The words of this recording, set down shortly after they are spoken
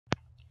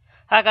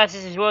Hi guys,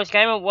 this is Royals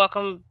Gamer.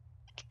 Welcome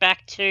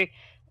back to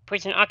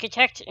Prison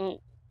Architect, and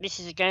this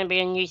is going to be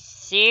a new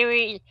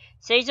season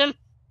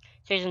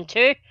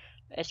 2.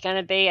 It's going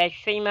to be a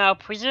female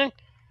prison,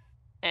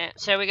 and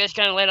so we're just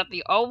going to let up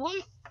the old one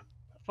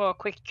for a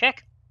quick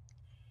check.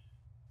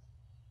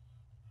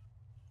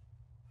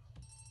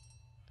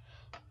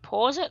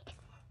 Pause it.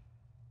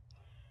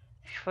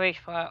 Freeze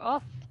fire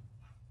off.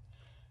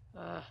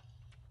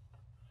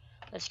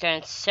 Let's go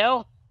and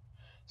sell.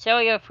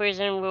 Sell your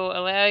prison will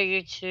allow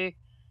you to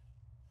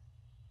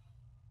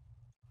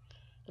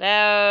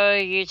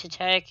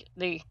take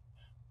the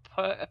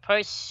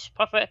post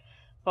profit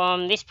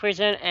from this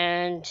prison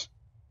and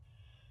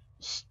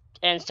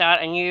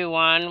start a new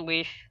one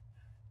with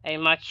a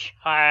much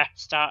higher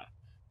start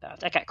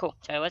balance. Okay, cool.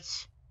 So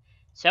let's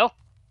sell.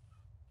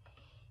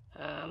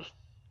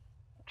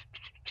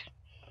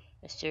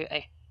 Let's do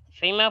a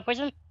female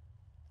prison.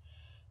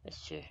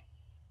 Let's do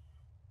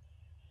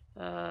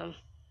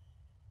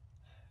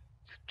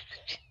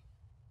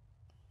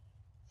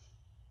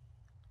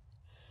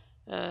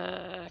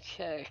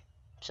okay.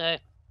 So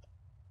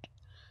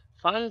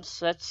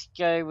funds. Let's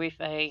go with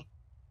a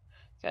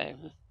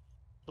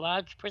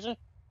large prison.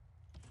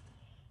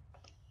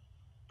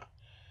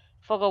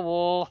 Fog of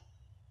war.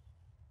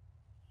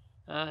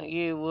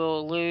 You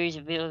will lose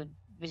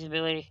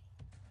visibility.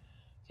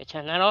 Okay,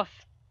 turn that off.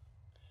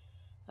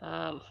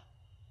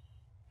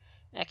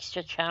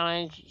 Extra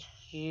challenge.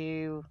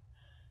 You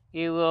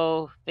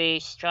will be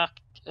struck,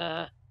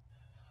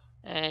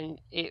 and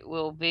it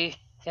will be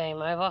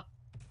game over.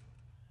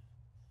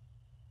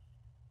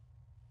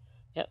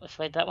 Yep, let's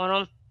leave that one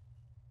on.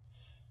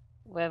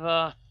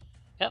 Weather.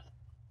 Yep.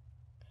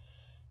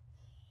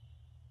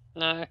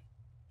 No.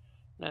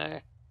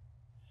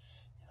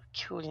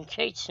 Killed and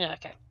cheats. No,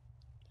 okay.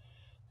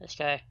 Let's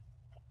go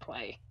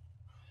play.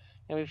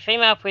 And with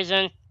female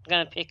prison, I'm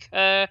gonna pick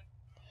her.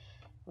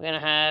 We're gonna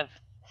have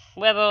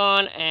weather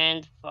on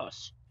and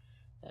boss.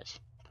 Let's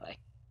play.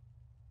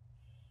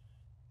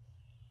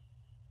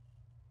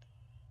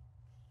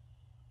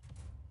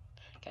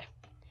 Okay.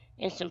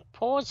 Instant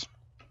pause.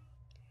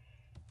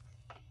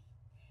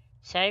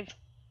 Save.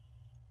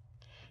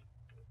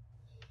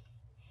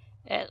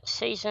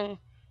 Season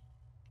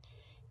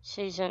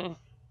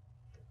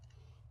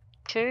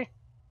 2.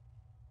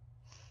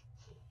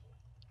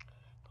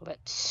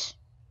 Let's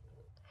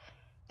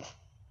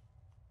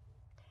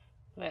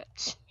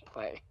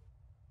play.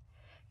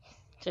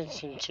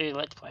 Season 2,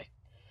 let's play.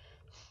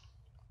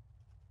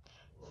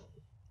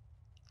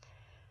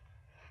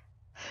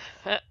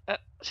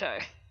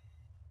 Sorry.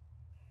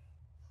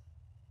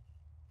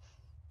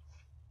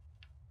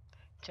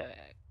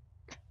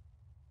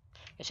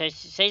 So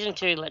season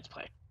 2, let's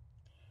play.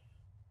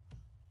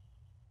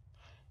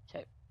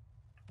 So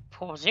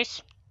pause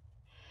this.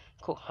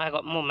 Cool, I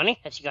got more money,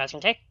 as you guys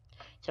can see.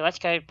 So let's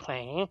go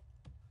playing.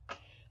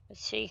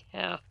 Let's see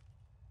how.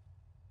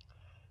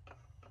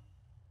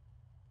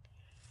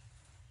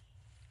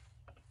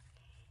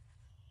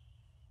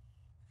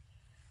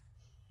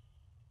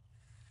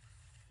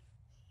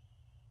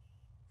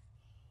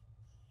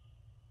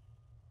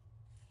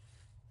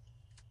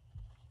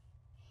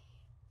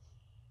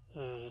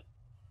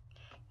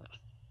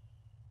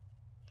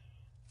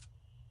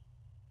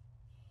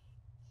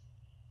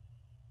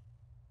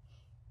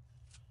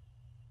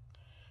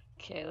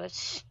 Okay,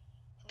 let's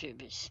do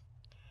this.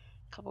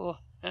 Couple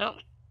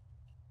out.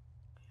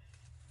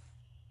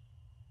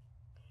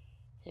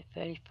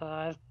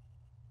 35.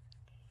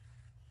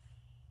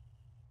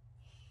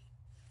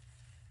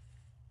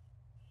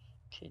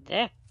 To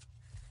there.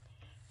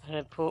 I'm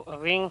gonna put a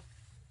ring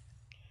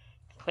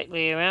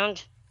completely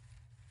around.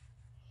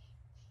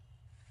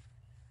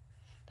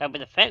 That'll be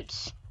the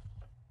fence.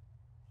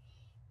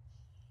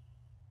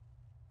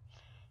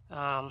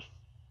 Okay,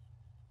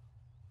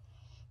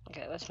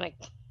 let's make.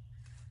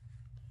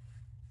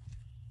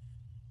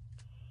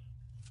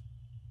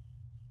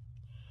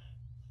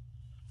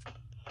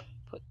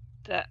 Put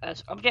that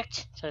as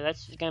object. So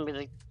that's going to be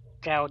the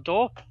jail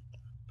door.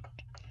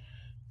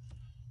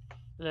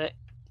 The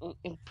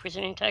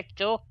prison intake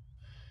door.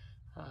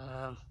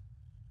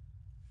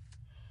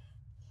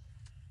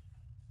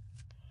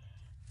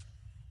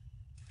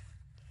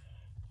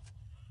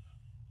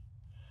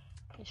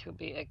 This will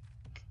be a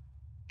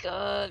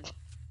guard.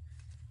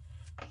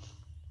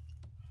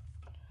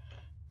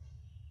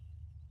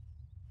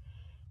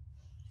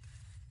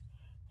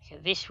 Okay,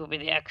 this will be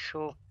the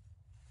actual.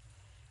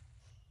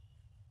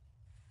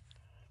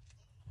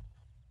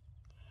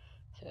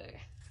 So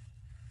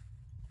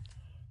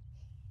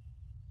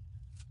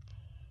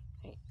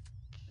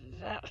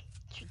that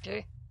should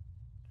do.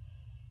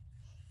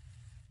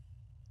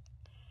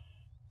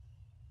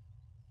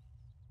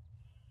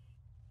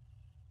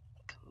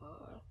 Come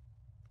on.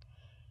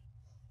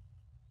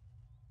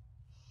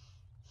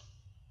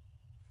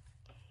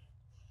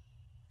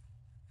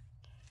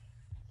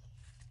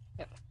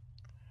 Yep.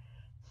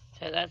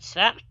 So that's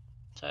that.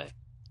 So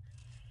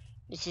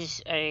this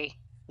is the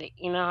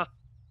inner.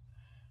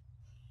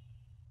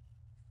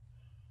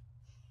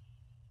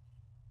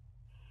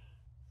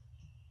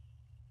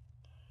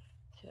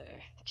 So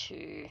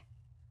 2,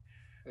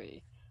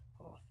 3,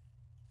 4.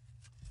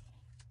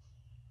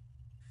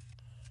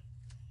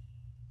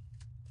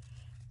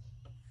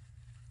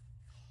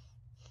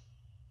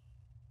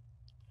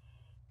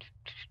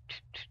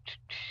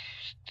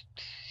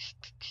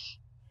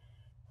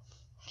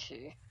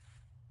 Two,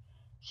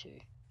 2,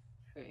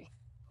 3,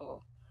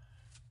 4.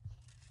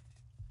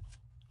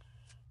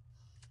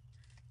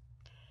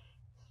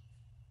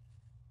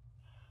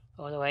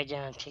 All the way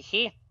down to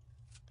here.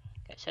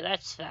 Okay, so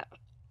that's that.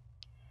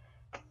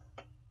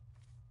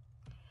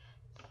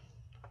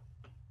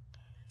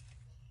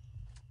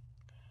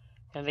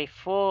 Gonna be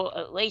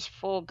at least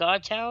 4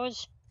 guard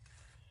towers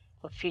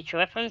for future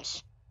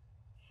weapons.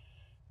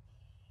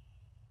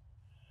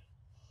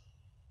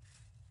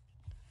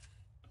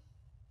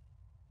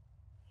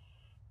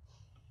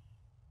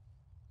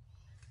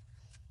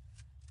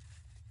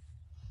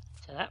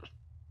 So that.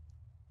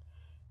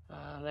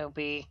 There'll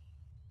be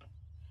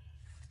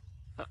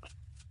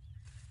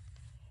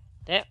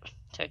there.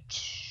 So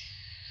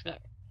no,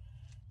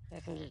 I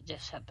can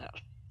just have that.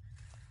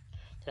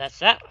 So that's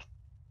that.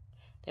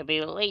 There'll be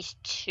at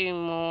least 2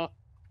 more.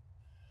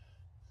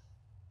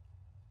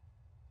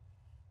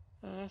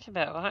 That's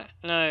about right.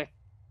 No.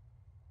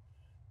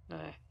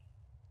 How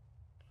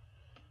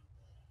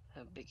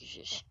big is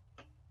this?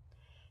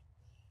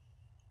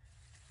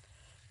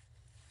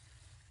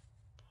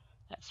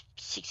 That's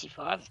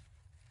 65.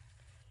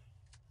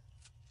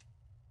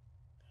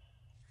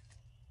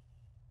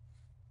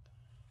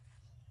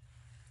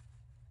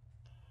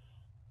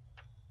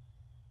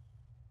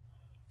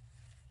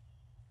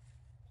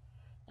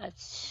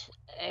 That's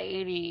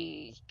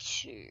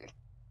 82.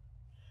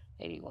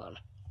 81.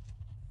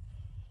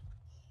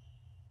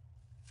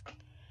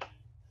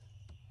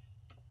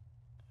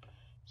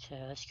 So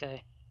let's go.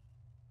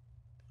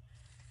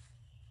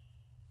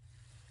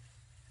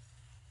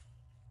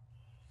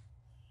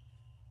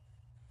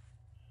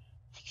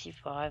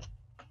 $65.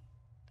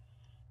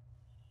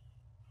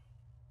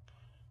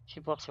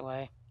 2 blocks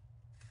away.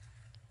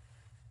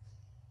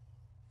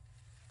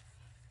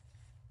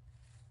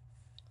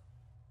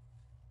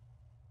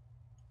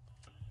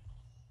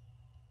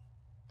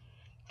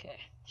 Okay,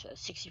 so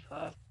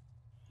 65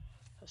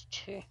 plus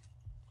 2.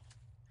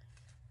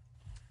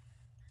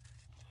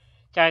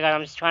 Sorry guys,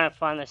 I'm just trying to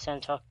find the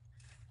center.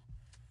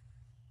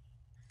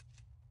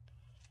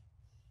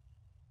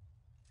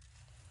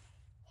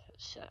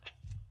 So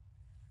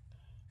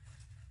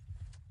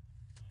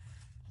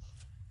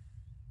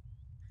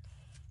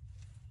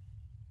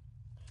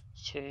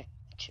 2,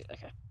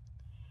 okay.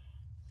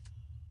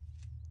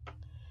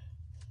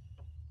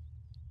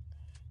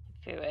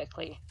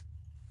 Theoretically.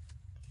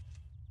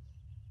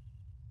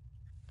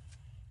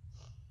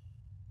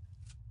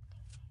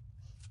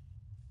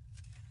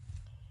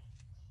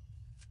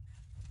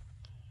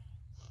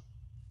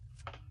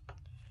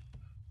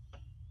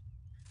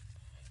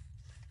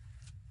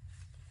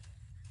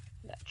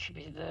 That should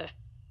be the...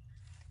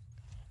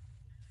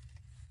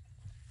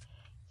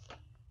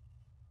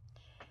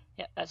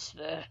 Yeah, that's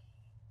the...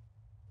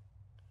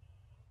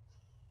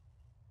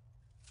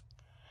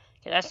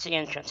 Okay, that's the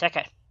entrance.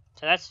 Okay,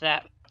 so that's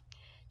that.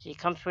 So you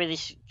come through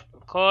this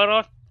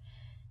corridor,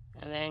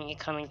 and then you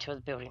come into the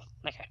building.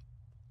 Okay.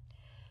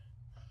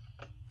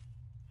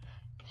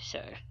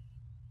 So,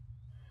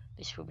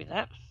 this will be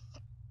that.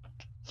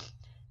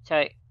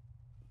 So,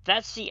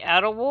 that's the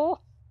outer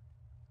wall.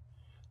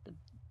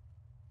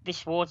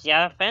 This wall's the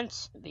outer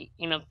fence, the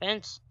inner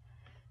fence,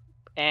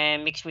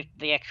 and mixed with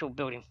the actual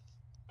building.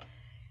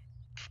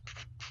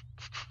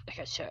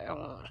 Okay, so I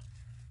want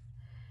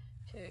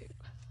to...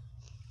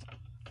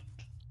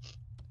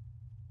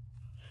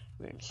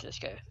 rooms. Let's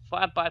go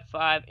 5 by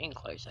 5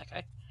 enclosed.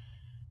 Okay.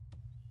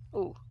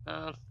 Ooh.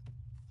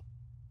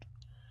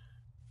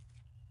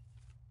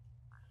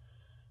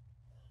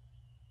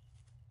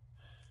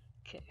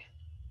 Okay.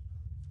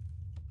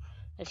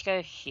 Let's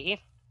go here.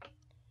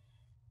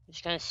 I'm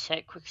just gonna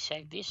quick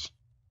save this.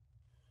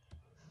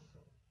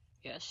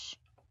 Yes.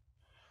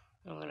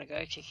 I'm gonna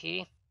go to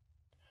here.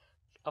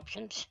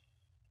 Options.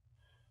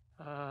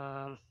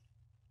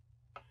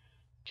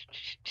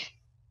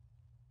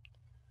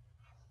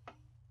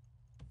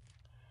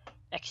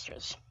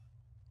 Extras.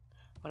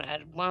 I'm gonna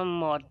add one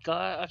mod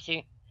guy.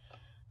 Actually,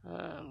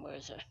 where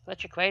is it?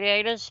 Electric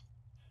radiators.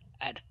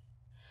 Add.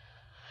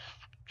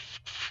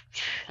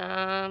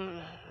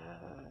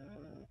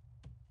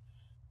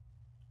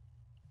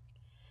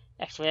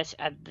 Actually, let's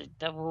add the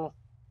double.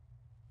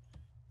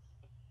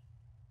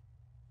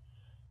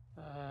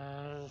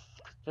 Quick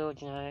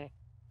build, no.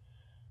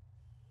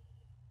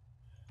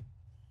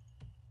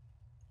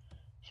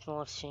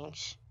 Small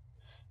sinks.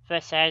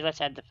 First aid.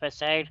 Let's add the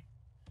first aid.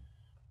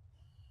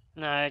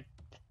 No.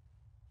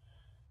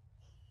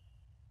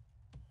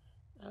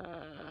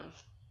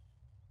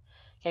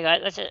 Okay,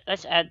 guys.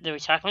 Let's add the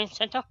recycling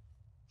center.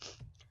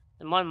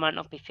 The mod might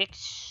not be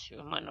fixed.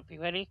 It might not be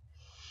ready.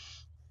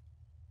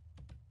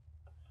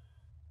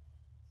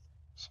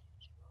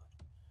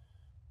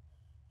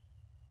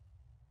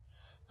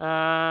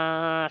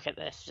 Okay,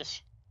 let's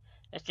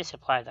just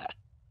apply that.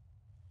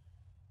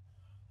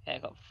 Okay,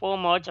 I've got 4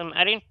 mods I'm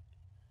adding.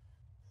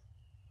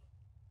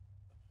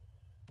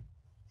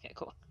 Okay,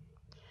 cool.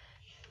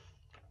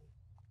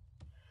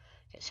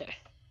 Okay, so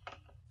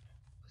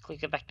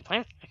quickly go back to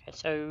plan. Okay,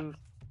 so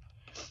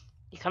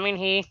you come in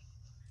here.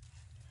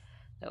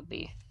 That'll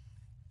be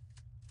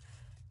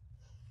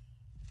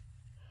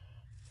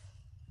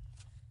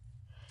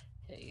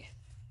okay.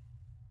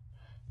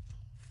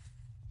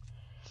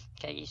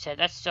 Okay, you said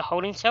that's the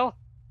holding cell.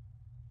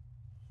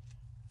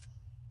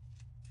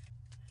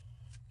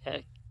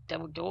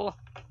 Double door.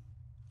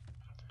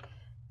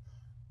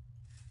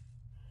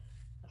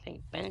 I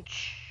think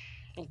bench.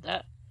 I think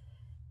that.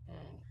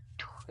 And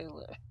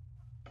toilet.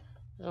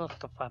 Doesn't look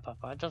like a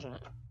 5x5, doesn't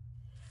it?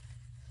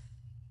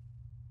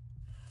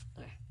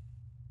 No.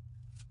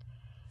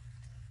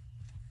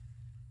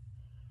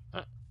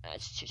 Oh,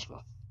 that's too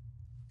small.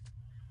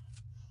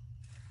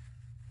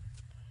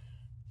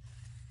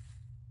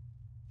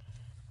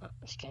 Oh,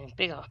 it's getting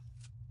bigger.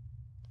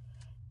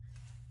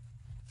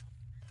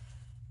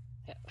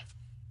 Yep.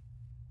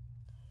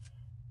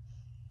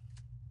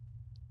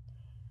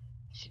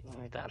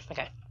 Move that.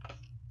 Okay.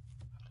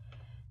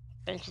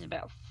 Bench is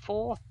about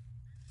 4.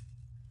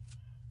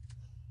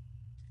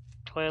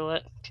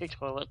 Toilet, 2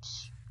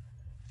 toilets.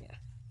 Yeah.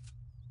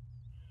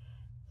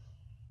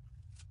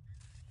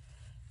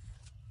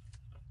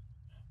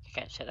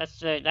 Okay, so that's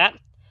that.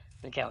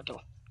 The shower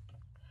door.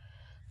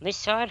 On this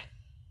side,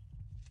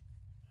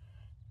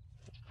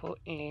 let's put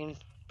in.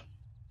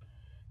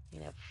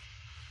 You have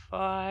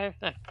 5.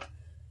 No.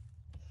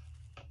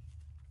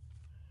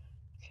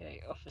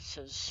 Okay,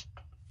 offices.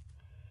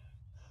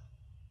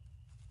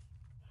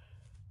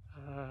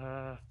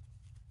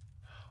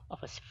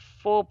 Office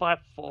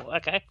 4x4.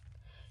 Okay.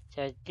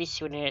 So this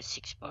one here is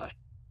 6x plan.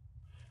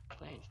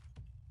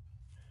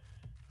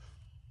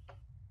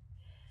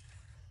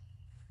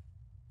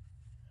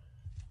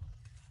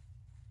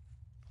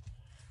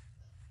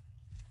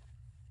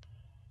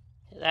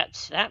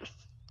 That's that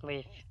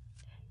with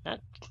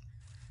that.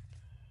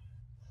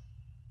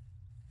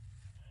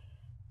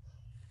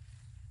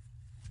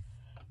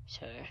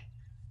 So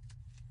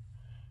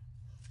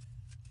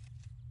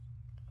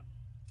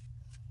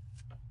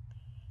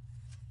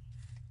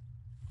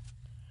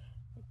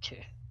 2.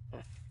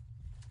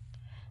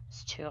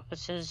 It's 2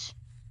 offices.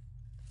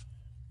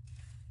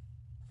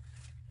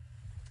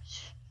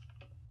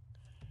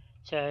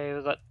 So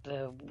we've got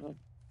the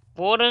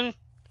warden,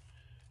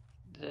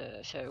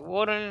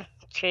 warden,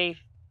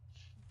 chief,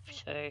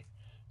 so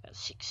that's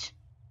 6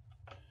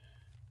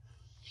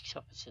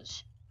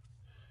 officers.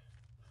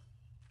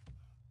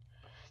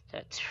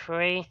 That's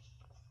 3. What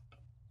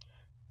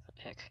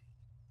the heck?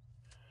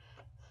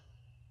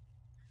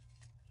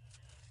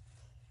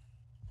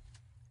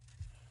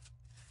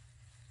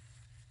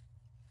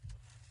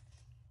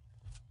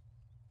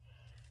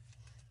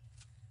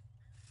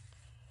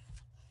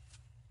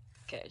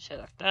 Okay, so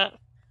like that.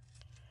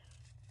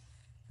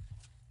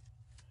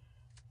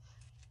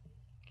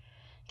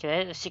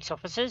 Okay, the 6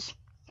 officers.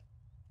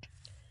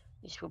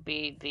 This will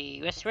be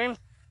the restroom.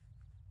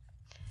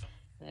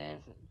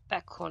 Then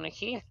back corner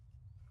here.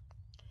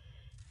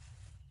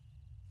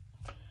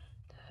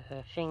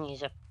 The thing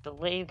is, I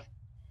believe,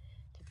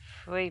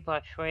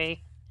 3x3.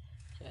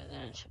 So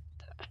then it's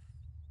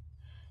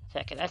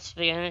okay, that's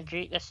the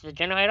energy. That's the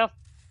generator.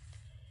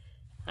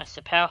 That's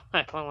the power.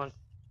 No, wrong one.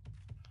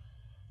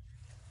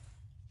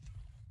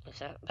 Is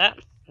that?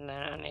 And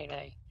then I need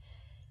a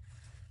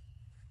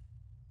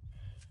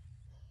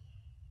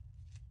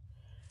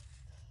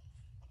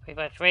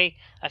 3x3.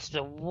 That's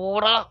the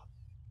water.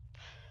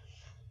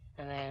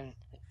 And then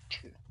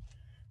 2.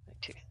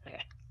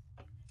 Okay.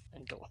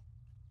 And door.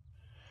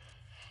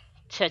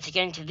 So to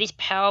get into this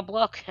power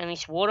block and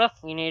this water,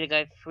 you need to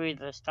go through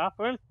the staff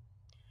room.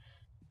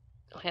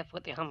 I have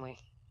put the hungry.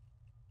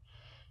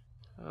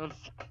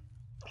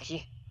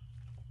 See?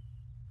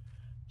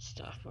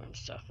 Staff room.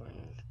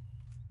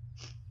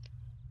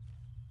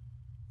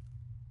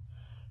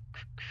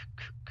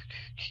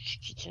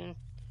 Kitchen.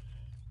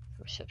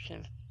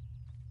 Reception.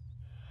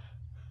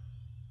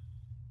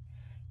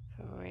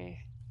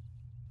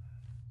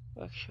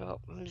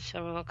 Workshop. I'm just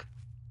having a look.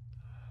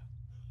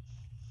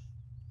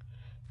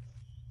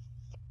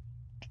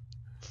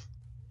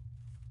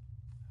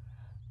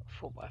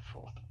 Four by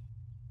 4.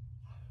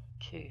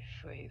 2,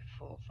 3,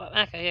 4,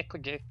 5. Okay, yeah,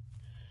 could do.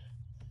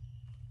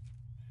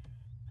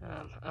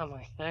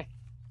 Armory, no.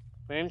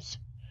 Rooms.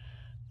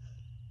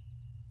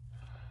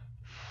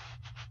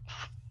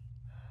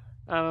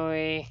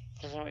 Armory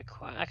doesn't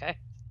require. Okay.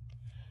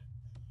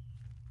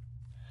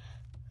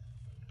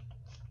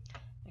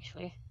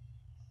 Actually,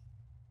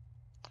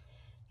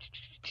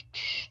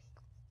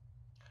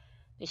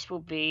 this will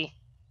be.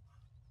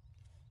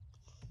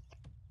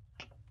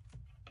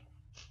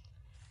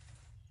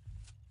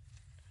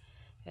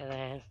 And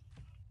then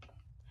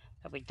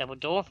that'll be double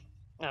door.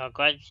 Oh,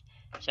 God.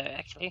 So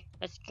actually,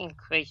 let's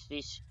increase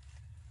this.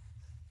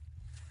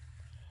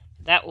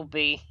 That will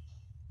be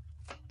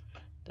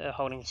the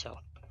holding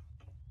cell.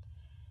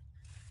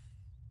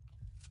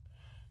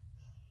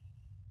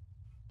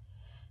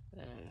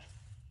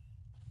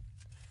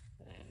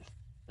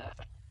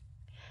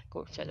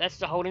 Cool. So that's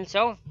the holding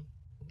cell.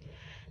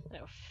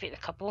 That'll fit a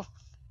couple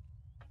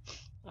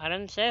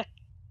items there.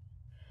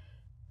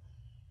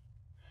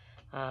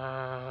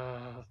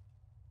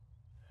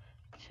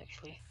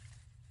 Actually,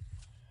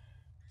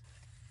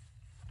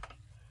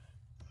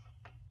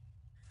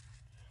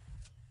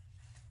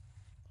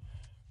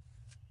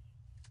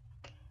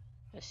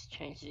 let's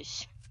change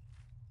this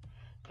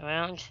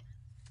around.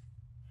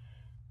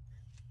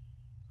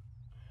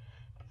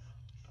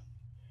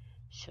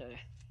 So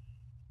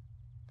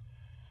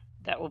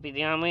that will be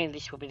the armory, and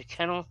this will be the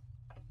kennel.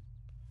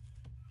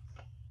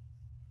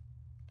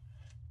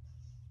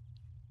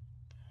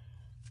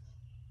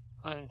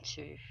 One,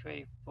 two,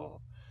 three, 4,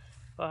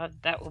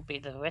 5. That will be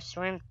the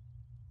restaurant.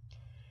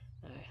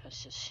 No,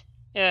 that's just,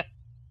 yeah.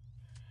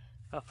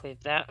 I'll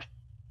leave that.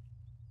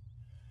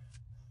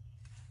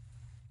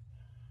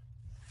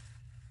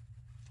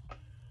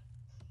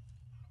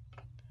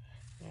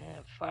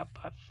 And 5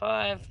 by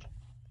 5.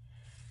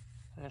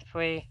 And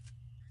 3.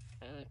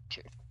 And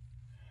 2.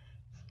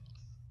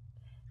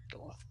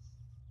 Door.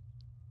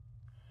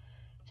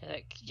 So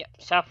that, yep,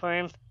 south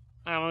room,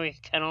 armory,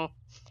 kennel,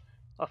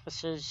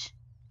 offices,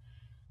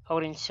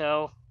 holding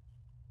cell.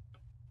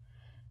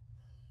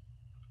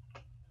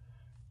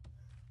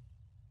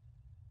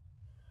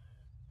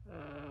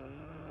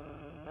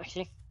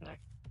 Actually, no.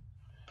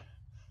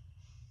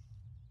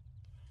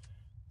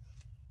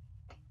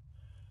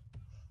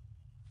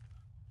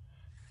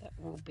 That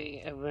will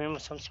be a room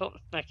of some sort.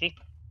 Actually,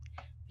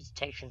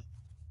 visitation.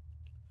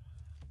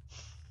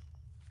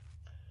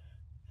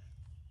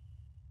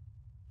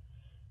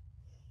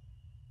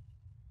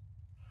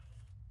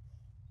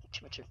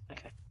 Two.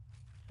 Okay.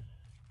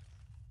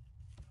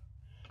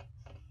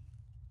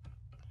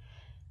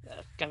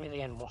 That's gonna be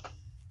the animal.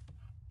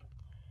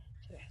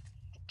 So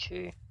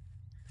 2.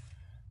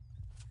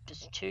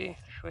 Just 2,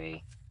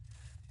 3,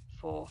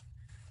 4,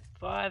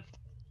 5.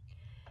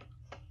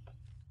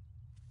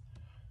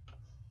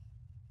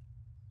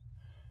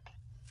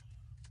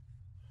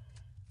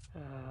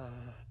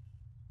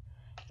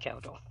 Jail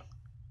door.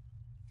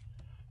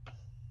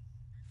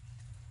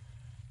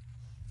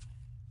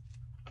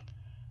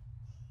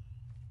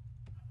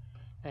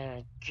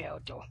 And jail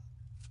door.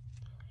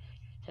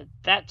 So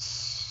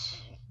that's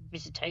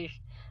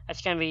visitation.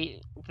 That's going to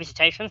be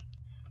visitation.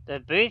 The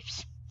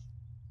booths.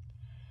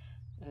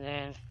 And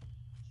then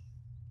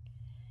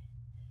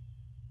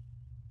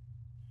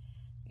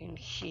in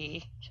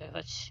here. So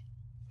let's.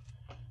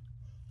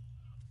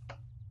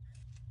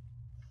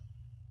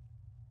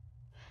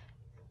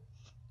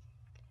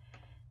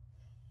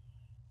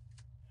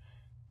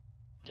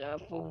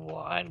 Double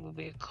wide will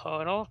be a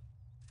corridor.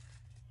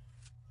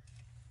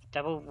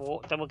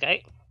 Double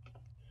gate.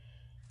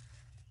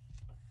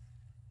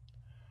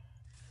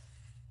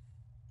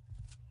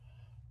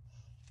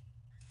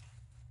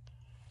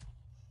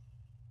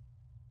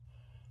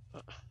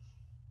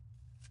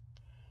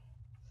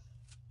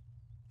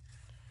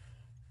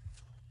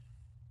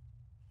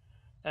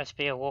 That's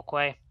be a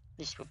walkway.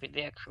 This will be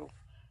the actual.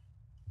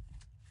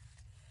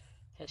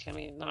 It's going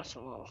to be nice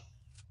and long.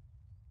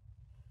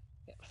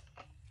 Yep.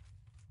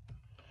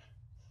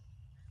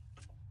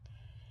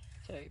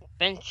 So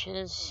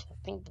benches. I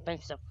think the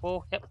benches are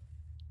 4. Yep.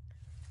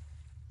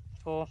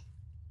 4.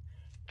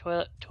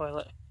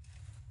 Toilet.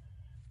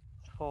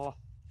 4.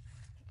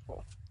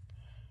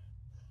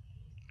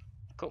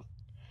 Cool.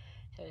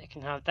 So you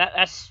can have that.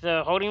 That's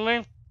the holding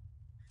room.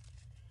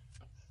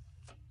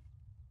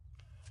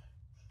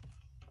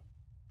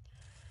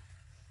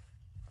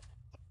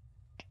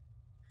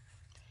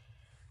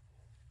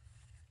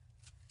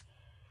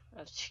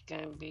 That's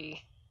going to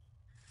be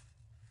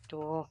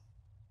door.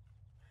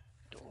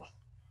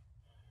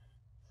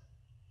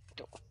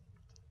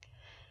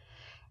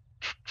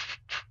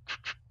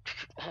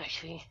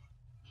 Actually,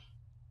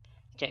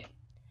 okay.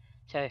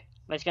 So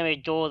there's going to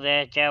be a door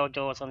there. Jail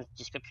doors on the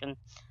description.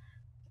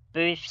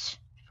 Booths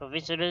for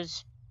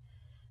visitors.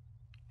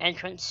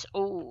 Entrance.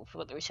 Oh,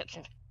 for the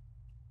reception.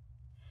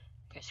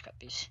 Okay, scrap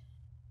this.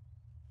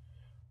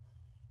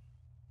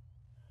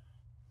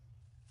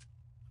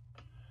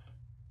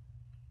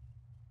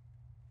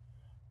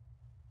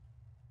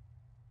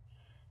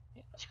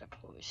 Yeah, let's scrap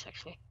all this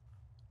actually.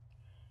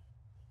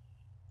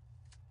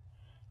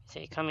 So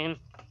you come in.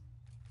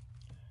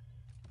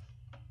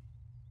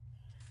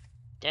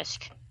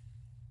 Desk.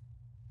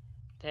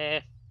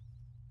 There.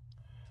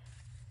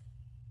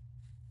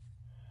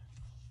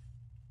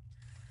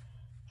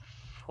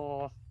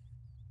 For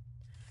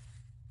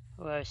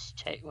row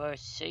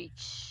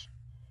seats.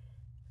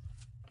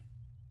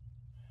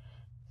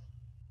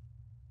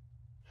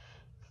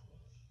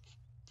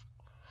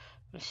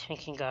 I'm just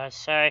thinking, guys.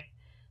 Sorry,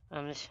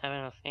 I'm just having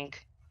a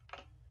think.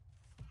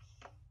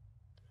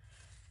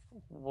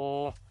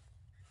 Wall.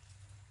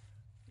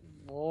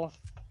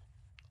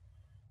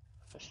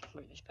 Let's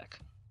move this back.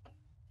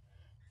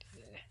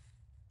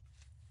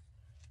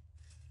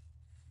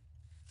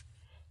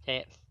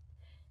 There.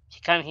 So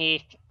you come here.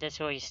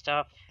 That's all your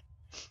stuff.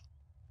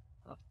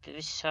 Up to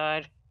this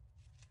side.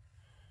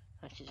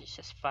 Actually, it's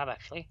just 5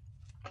 actually.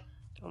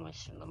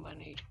 Almost the number I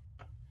need.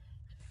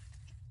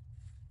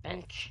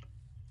 bench,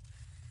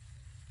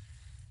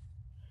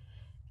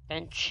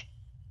 bench,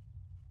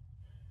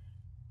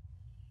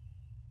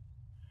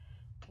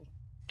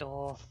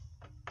 door,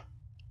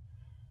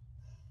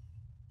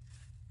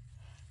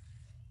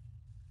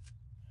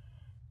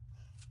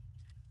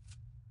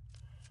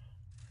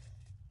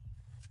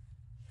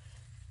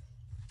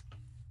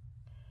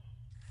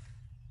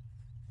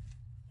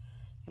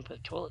 and put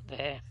a toilet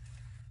there.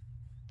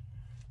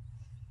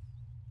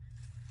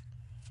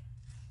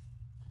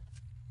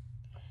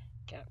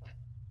 Gap.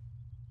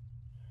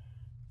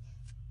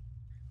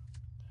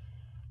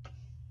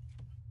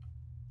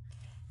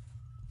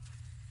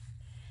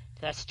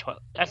 That's the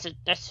toilet.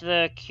 That's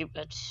the cube.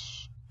 That's.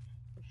 See.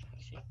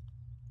 Yeah.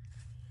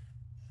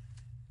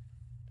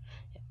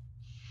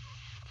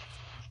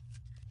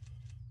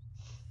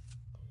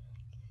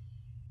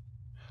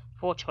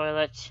 4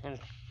 toilets and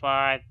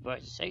 5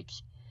 rows of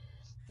seats.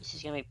 This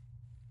is gonna be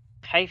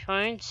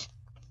payphones.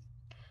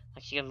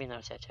 Actually, gonna be no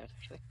set tables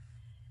actually.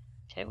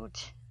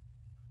 Tables.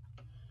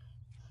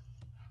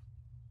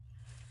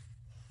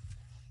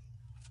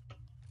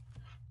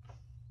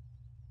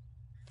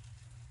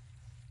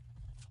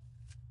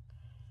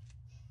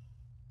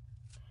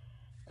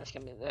 That's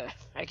gonna be the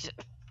exit.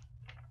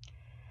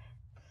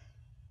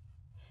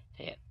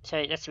 Yeah,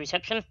 so that's the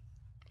reception.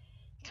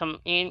 Come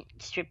in,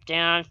 strip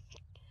down,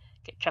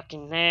 get chucked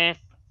in there.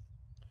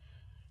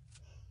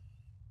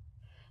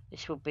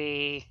 This will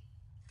be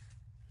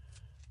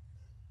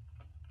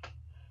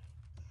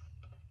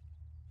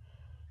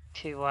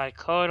two wide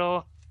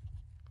corridor.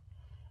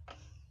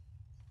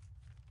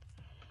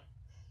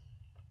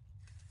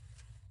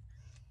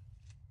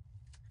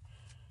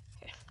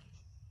 Okay.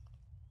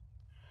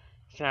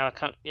 So now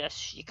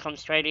yes, you come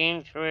straight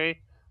in through,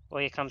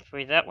 or you come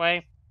through that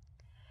way.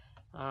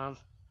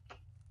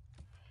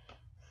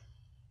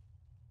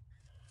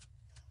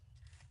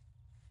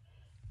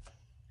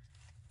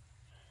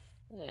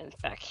 Then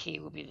back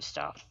here will be the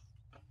staff.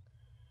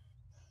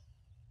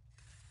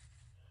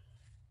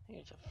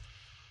 Here's a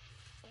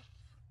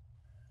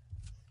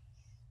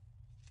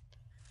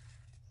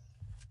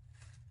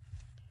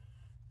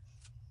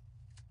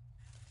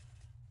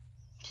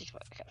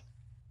okay.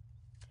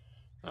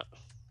 Oh,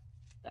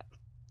 that.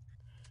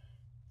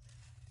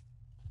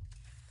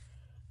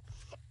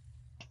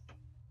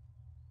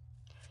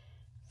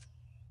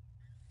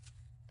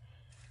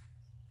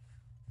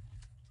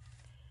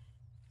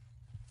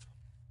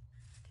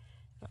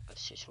 Oh,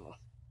 let's do some more.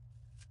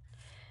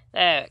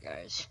 There it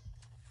goes.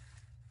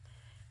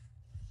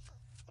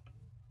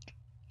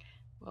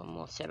 One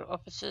more set of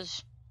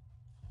officers.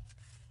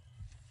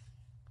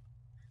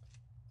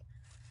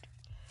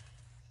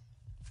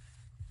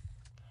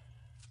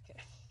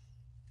 Okay.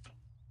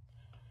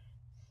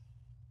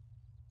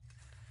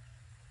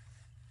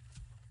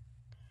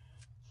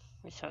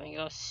 With something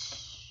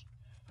else.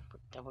 Put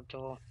double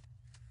door.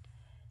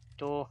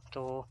 Door,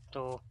 door,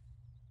 door.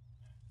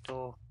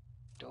 Door,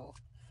 door.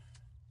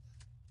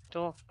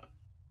 Door.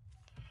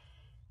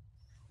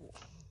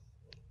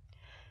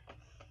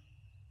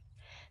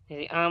 Near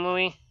the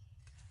armory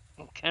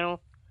and kennel.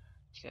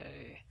 Let's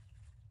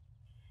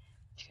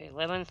go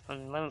 11.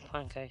 On 11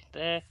 plank goes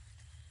there.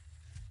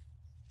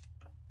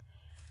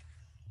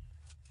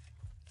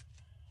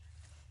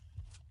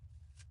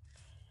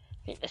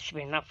 I think that should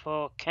be enough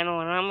for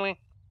kennel and armory.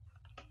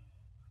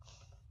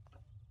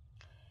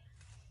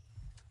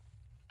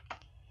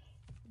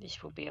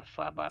 This will be a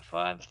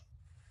 5x5.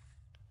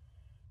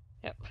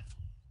 Yep.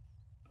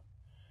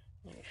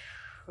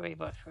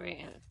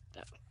 3x3 and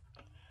that.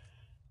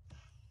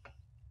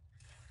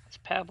 It's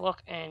power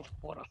block and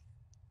water.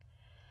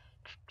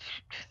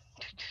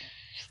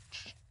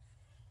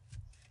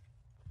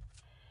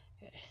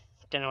 Okay.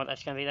 Don't know what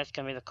that's going to be. That's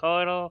going to be the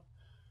corridor.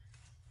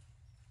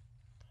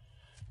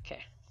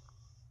 Okay.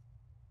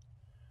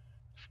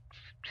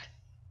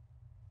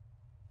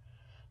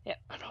 Yeah,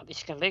 I know what this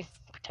is going to be.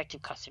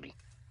 Protective custody.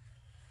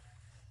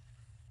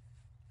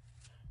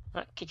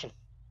 Right, kitchen.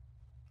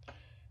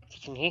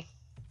 Kitchen here.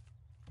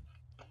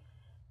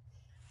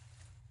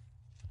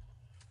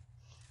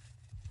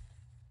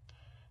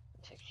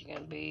 It's actually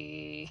going to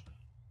be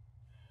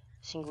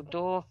single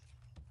door.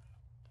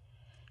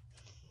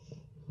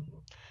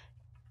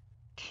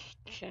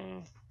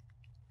 Kitchen.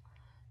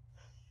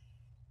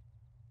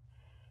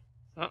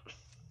 Oh,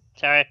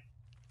 sorry.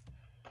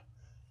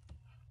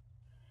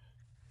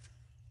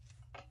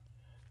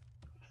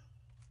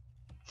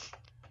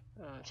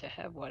 So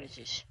how wide is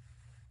this?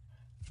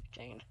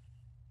 15.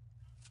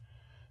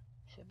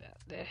 So about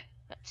there.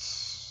 That's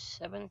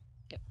 7.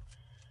 Yep.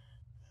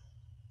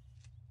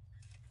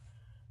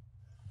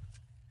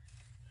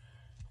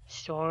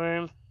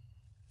 Storeroom.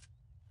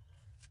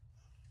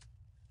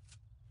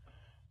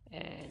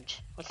 And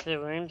what's the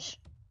rooms?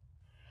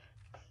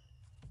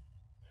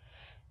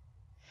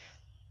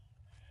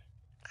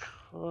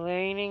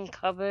 Cleaning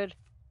cupboard.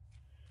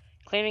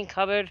 Cleaning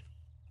cupboard.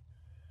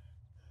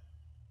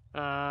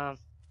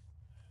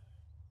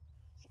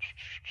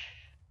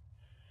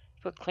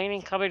 Put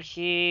cleaning cupboard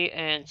here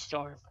and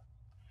storeroom.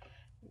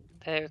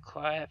 They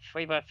require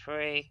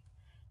 3x3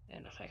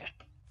 and a figure.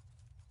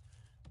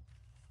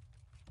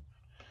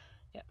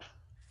 Yep.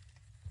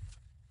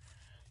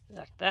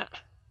 Like that.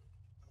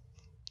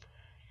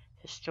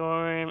 The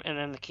storeroom, and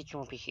then the kitchen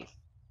will be here.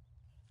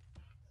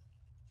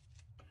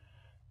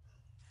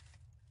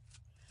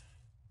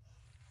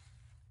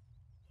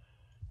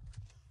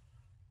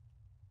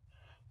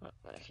 Oh,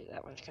 actually,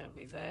 that one's going to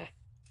be there.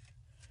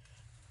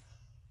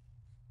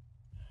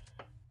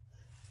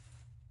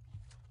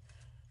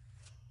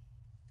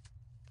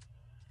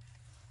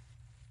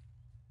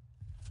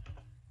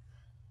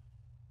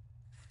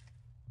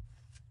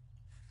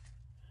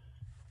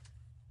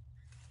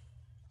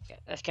 Okay,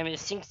 that's going to be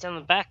the sinks down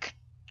the back.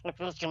 I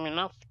feel it's going to be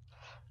enough.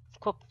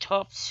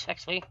 Cooktops,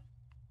 actually.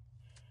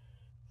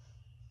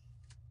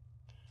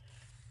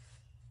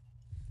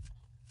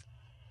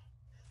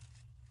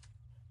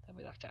 That'll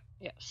be like that.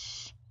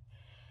 Yes.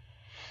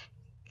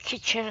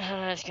 Kitchen,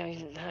 it's going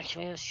to be,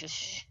 actually, let's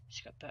just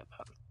scrap that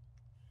part.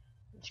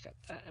 Scrap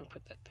that and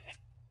put that there.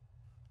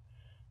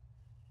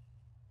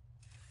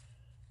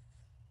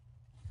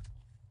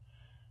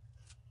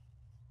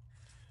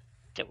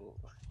 Double,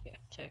 yeah,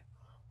 so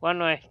 1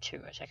 way, 2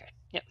 ways, okay.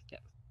 Yep.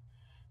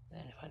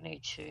 Then if I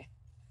need to,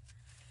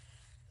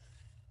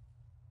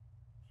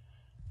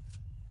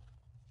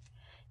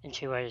 in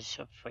 2 ways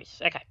of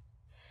freezes. Okay,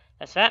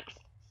 that's that.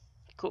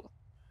 Cool.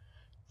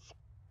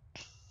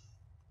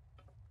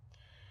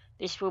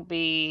 This will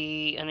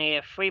be only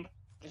a 3.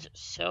 Is it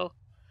cell?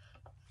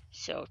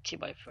 Cell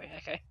 2x3.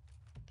 Okay.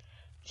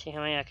 See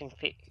how many I can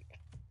fit.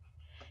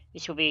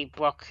 This will be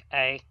block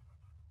A.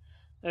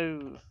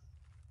 Oh.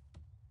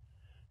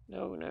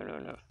 No.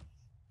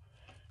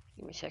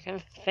 Give me a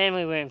second.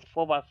 Family room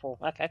 4x4.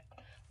 Okay.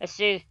 Let's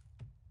do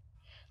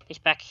this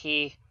back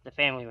here. The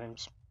family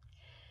rooms.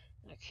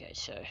 Okay,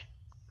 so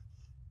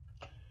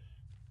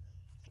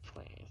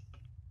plan.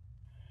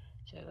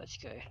 So let's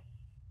go.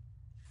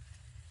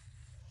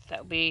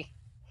 That'll be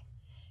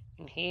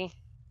in here.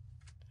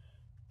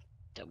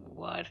 Double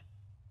wide.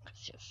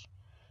 Just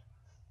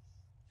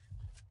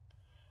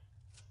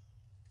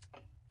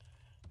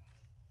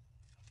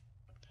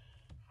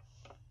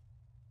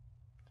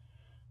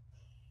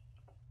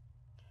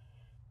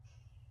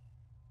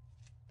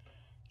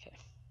okay.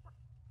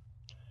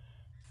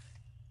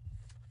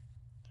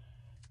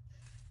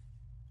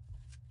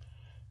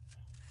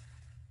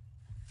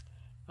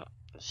 Oh,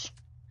 let's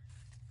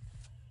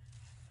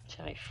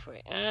take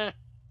 3. Yeah.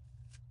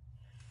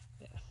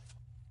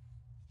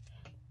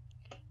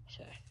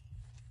 So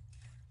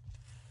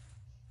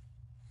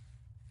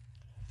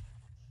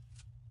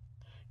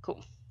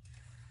cool.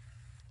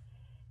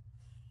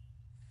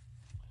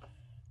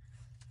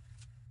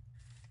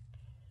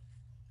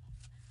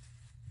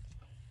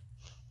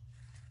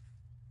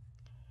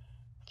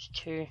 It's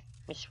 2.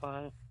 Miss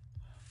 1.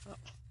 Oh.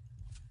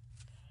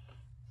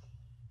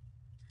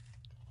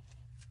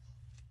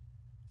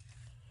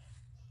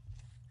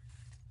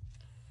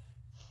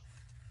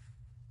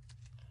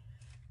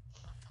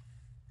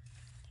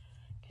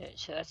 Okay,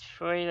 so that's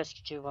 3. Let's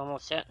do one more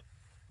set.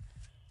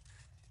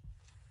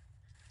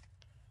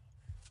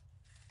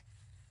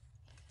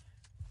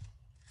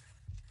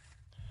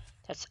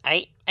 That's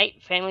 8.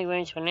 8 family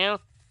rooms for now.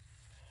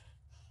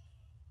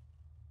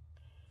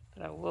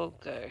 But I will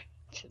go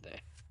to the.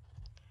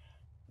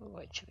 We'll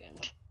wait to the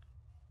end.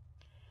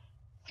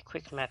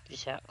 Quick map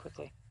this out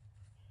quickly.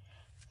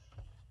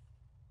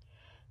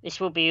 This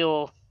will be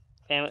all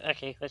family.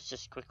 Okay, let's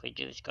just quickly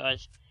do this,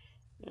 guys.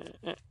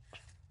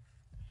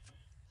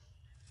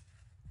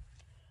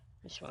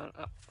 This one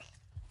up.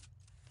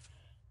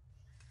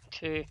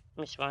 2,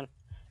 miss 1,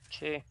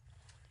 2,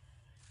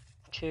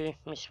 2,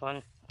 miss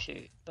 1,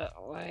 2, that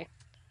way,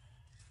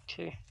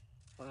 2,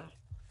 1.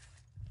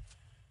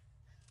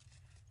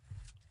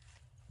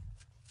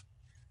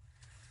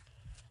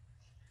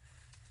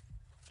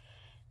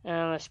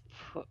 And let's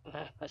put,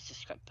 no, let's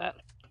just scrap that.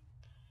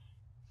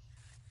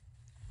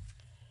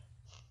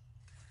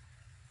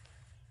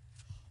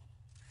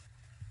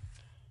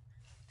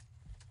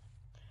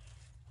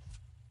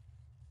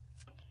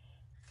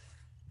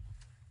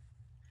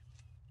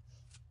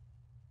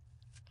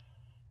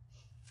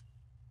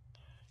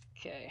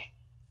 Okay.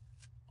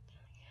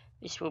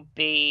 This will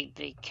be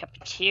the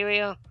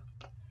cafeteria,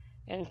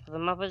 and for the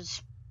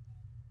mothers.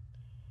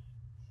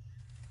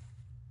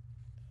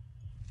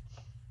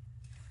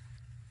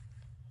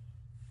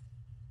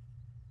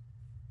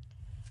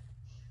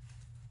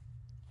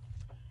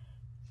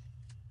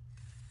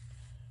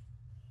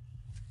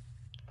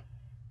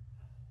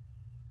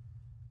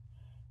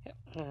 Yep,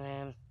 and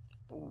then,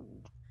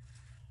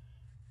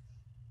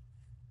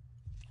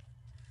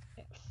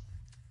 yep,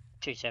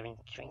 2 7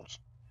 strings.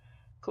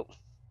 Cool.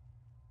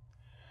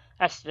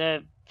 That's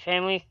the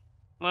family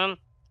one.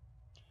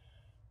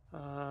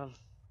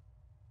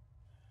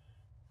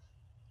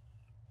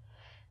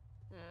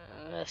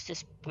 Let's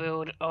just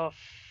build off.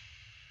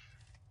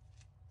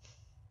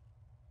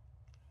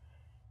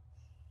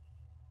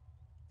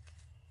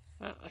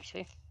 Oh,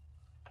 actually.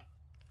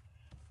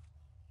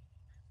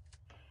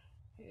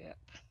 Yep.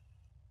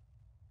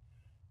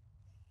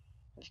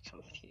 Let's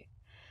come here.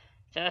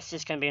 So that's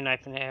just going to be an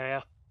open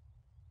area.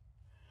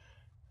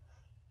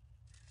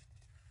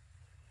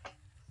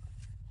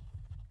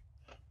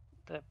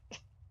 But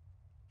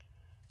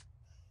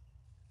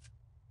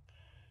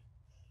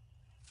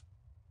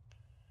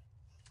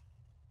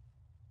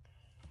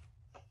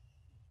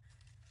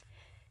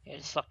yeah,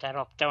 just lock that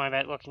off. Don't worry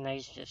about locking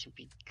these. This would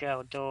be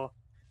go door.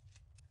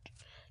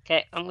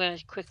 Okay, I'm going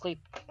to quickly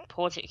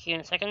pause it here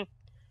in a second.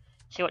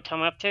 See what time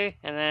we're up to,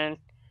 and then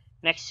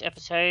next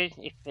episode,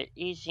 if it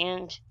is the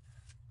end,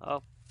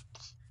 I'll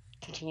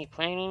continue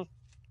planning.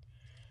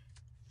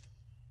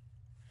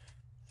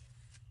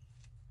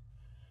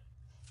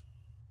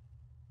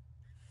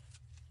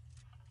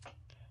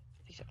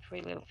 These are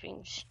 3 little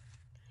things.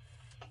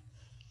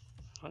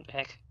 What the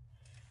heck?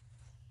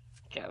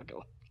 Go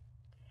door.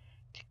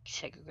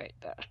 Segregate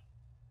that.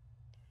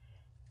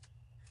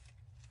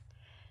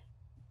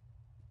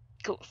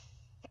 Cool.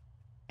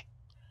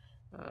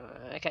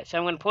 Okay, so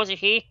I'm going to pause it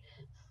here,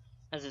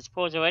 as it's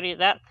paused already at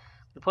that.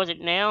 I'll pause it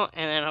now,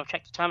 and then I'll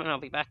check the time, and I'll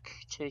be back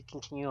to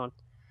continue on.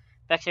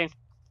 Back soon.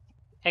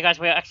 Hey guys,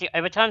 we're actually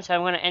over time, so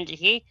I'm going to end it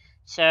here.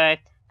 So,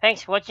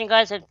 thanks for watching,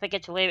 guys. Don't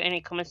forget to leave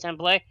any comments down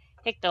below.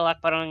 Hit the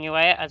like button on your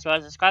way, as well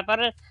as the subscribe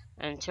button.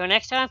 And until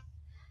next time,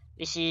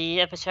 this is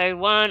episode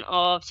 1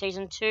 of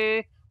season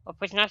 2 of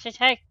Prison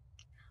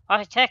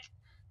Architect.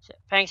 So,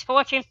 thanks for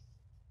watching.